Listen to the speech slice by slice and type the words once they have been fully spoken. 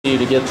you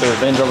to get the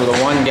revenge over the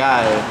one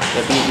guy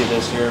that beat you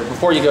this year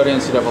before you go to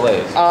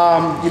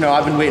NCAAs? You know,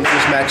 I've been waiting for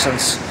this match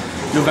since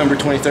November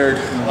 23rd.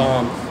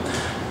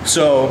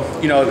 So,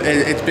 you know,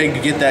 it's big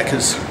to get that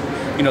because,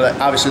 you know,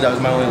 obviously that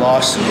was my only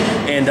loss,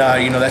 and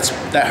you know,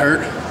 that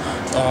hurt.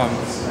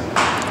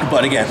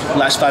 But again,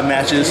 last 5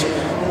 matches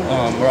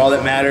were all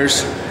that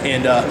matters,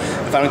 and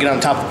if I don't get on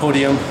top of the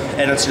podium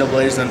at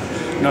NCAAs,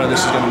 then none of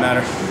this is going to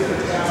matter.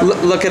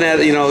 Looking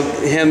at, you know,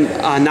 him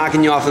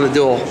knocking you off in the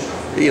duel,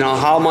 you know,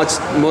 how much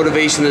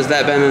motivation has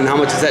that been, and how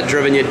much has that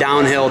driven you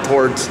downhill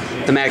towards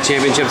the MAC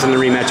championships and the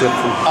rematch with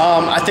him?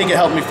 I think it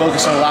helped me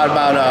focus on a lot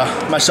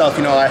about myself.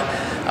 You know,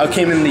 I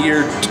came in the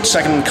year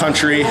second in the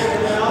country,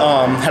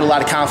 had a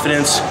lot of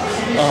confidence.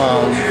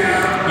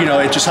 You know,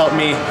 it just helped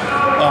me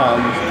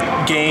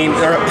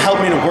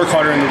helped me to work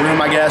harder in the room,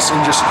 I guess,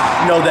 and just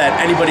know that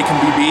anybody can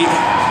be beat.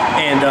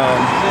 And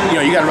you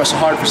know, you got to wrestle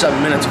hard for 7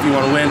 minutes if you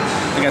want to win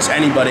against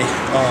anybody.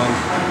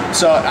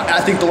 So I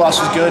think the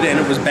loss was good and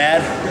it was bad,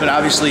 but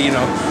obviously, you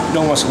know, no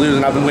one wants to lose,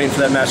 and I've been waiting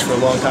for that match for a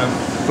long time.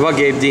 What about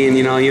Gabe Dean?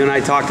 You know, you and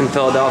I talked in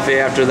Philadelphia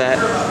after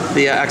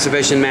the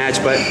exhibition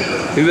match, but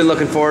we've been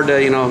looking forward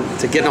to, you know,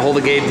 to getting a hold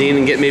of Gabe Dean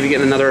and maybe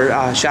getting another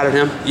shot at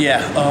him.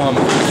 Yeah,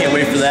 I can't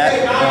wait for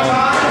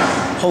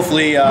that.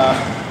 Hopefully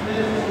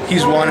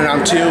he's 1 and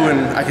I'm 2,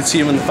 and I can see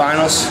him in the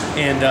finals.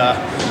 And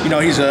you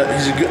know, he's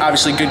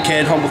obviously a good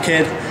kid, humble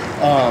kid.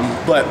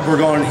 But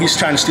he's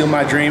trying to steal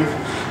my dream,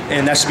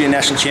 and that's to be a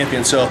national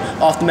champion. So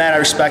off the mat, I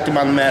respect him.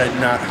 On the mat, I do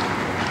not.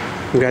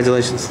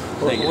 Congratulations.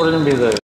 What are going to be the